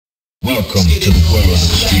Welcome to the world of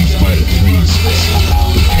Street Fighter 3.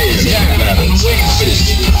 Prepare to battle.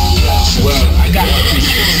 Well, I got the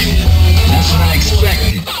pieces. That's what I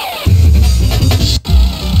expected.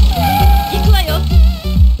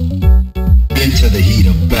 Into the heat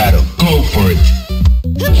of battle. Go for it.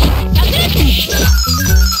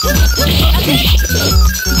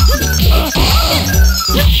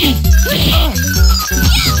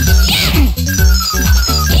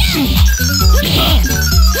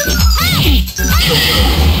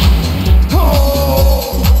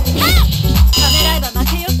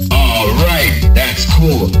 Alright, that's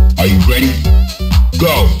cool. Are you ready?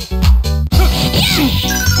 Go!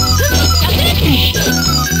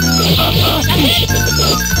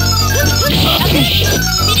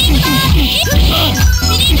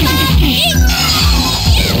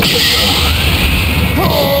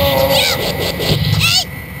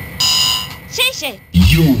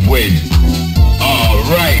 You win.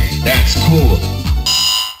 Alright, that's cool.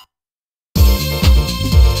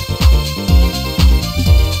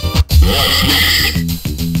 What's next?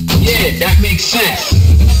 Yeah, that makes sense.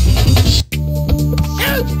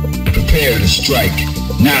 Prepare to strike.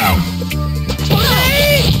 Now.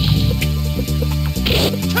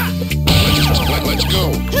 Let's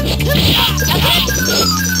go.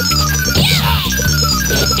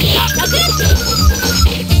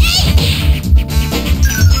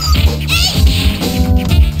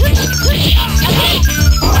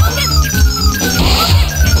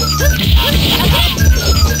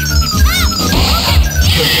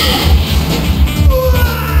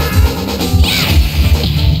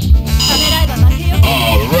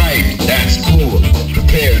 Alright, that's cool.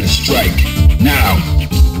 Prepare to strike. Now.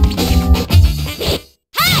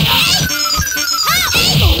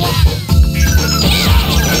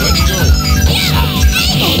 Let's go.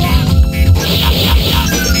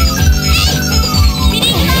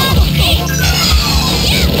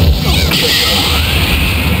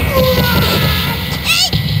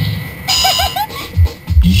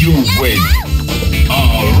 You win.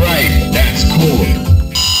 Alright, that's cool.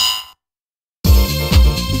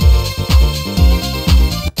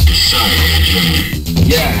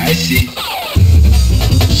 Yeah, I see.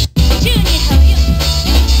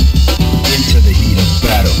 Into the heat of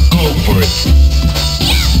battle. Go for it.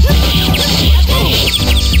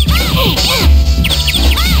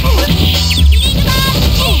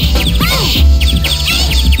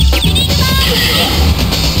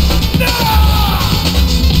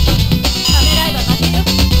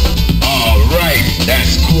 Alright,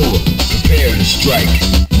 that's cool. Prepare to strike.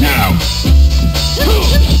 Now.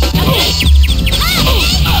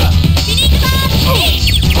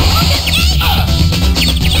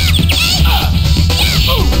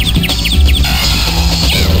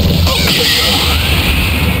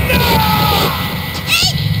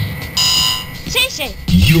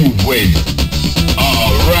 You win.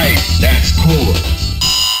 Alright, that's cool.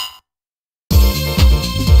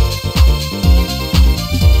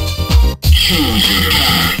 Choose your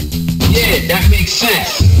path. Yeah, that makes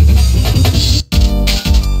sense.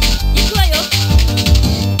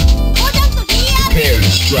 Prepare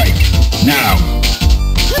to strike. Now.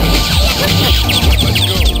 Let's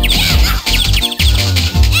go.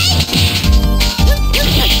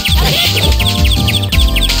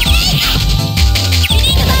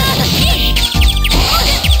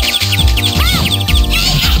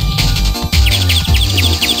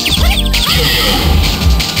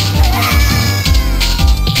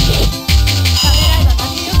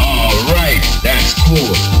 Alright, that's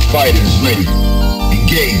cool. Fighters ready.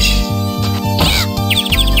 Engage.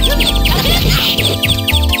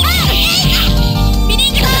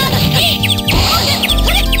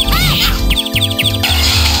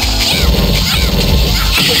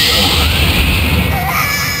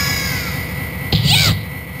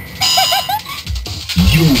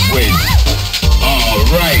 You win.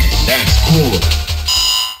 Alright, that's cool.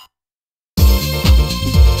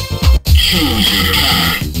 Choose your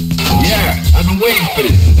path. Yeah, I've been waiting for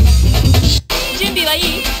this.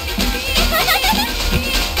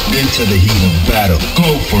 Into the heat of battle.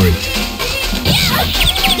 Go for it.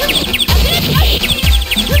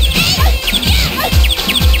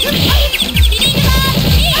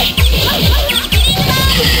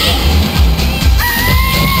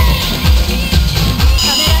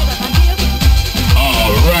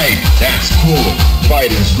 Alright, that's cool.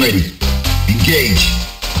 Fighters ready. Engage.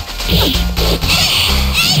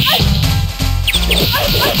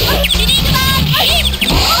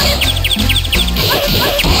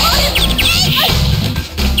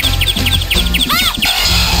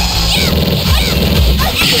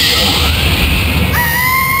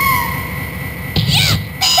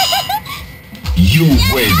 You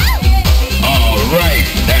win. Alright,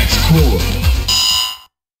 that's cool.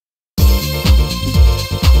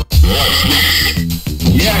 What's next?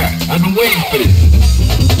 Yeah, I've been waiting for this.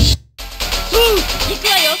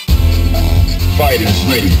 Fighters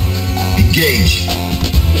ready. Engage.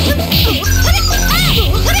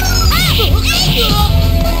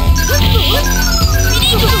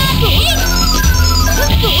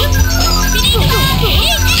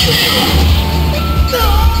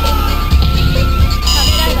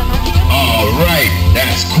 Alright,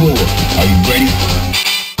 that's cool. Are you ready?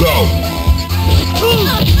 Go!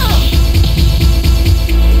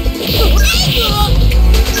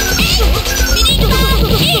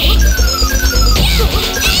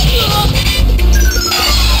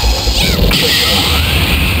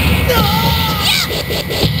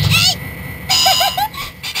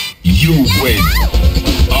 You win.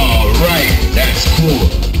 Alright, that's cool.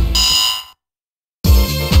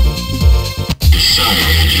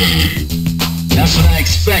 That's what I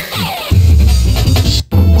expected.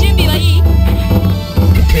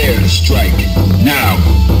 Prepare to strike. Now.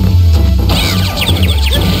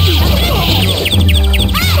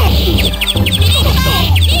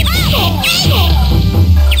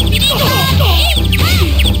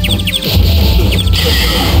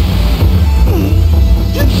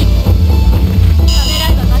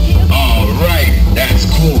 Alright, that's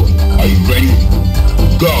cool. Are you ready?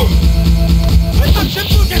 Go!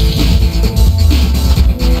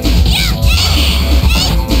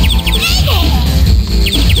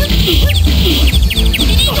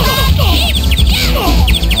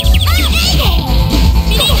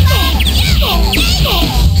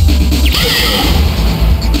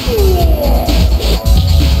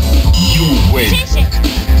 You win.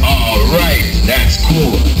 Alright, that's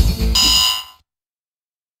cool.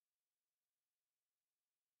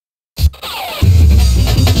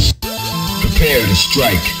 Prepare to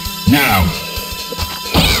strike. Now.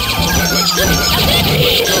 Let's go.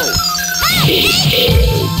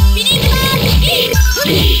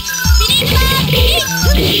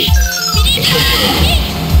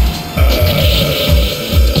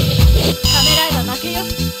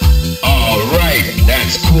 Alright,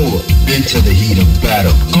 that's cool. Into the heat of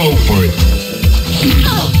battle. Go for it.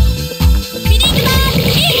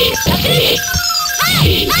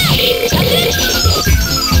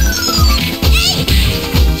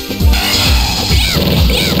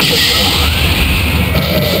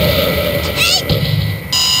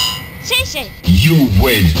 You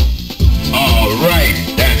win. Alright,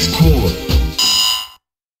 that's cool.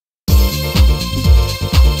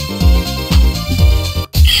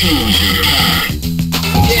 Choose your path.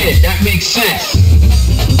 Yeah, that makes sense.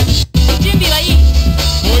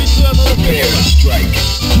 Prepare to strike.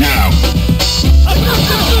 Now.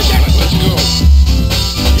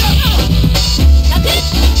 Let's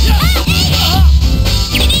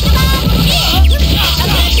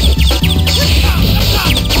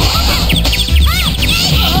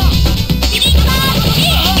go.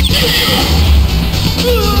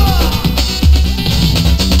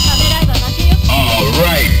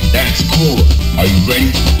 Alright, that's cool. Are you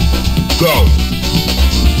ready? Go!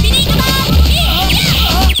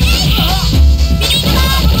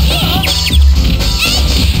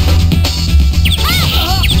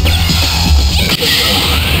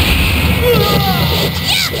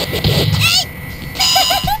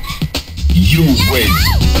 You win.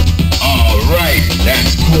 Alright,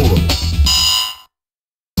 that's cool.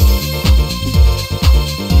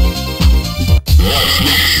 What's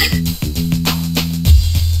next?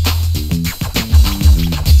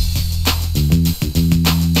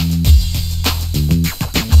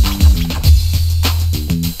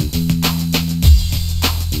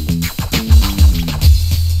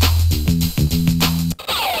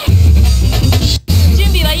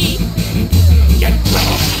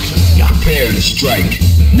 Prepare to strike.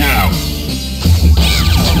 Now.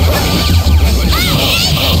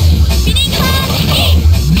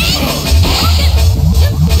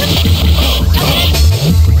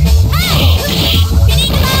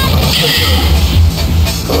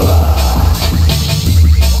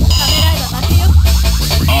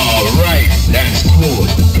 Alright, that's cool.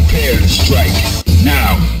 Prepare to strike.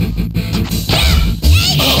 Now.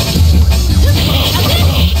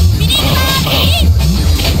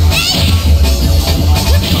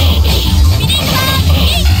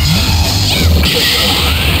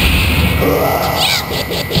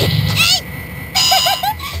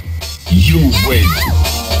 You win.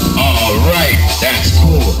 Alright, that's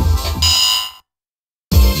cool.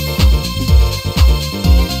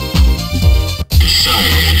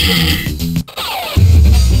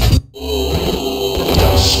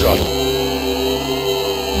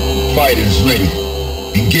 Fighters ready.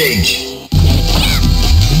 Engage.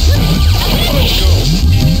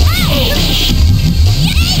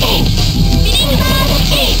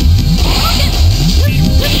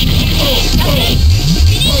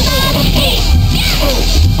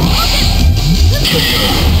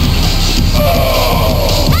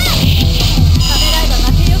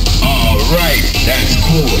 Alright, that's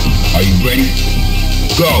cool. Are you ready?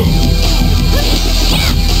 Go!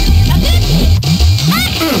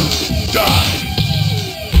 Die!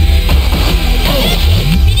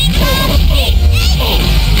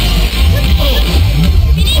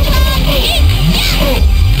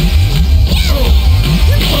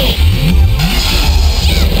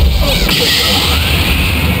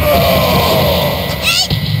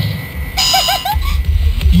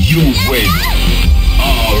 You win.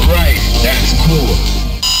 Alright, that's cool.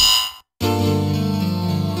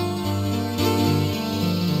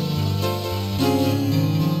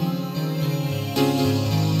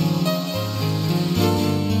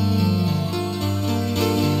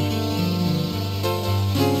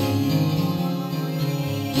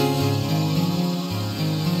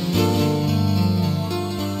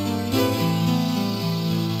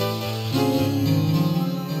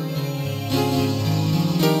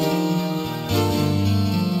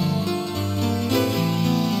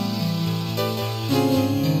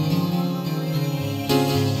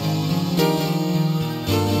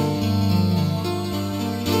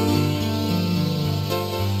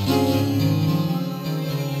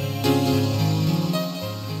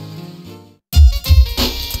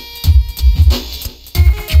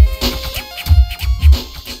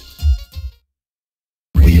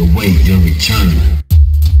 We await your return.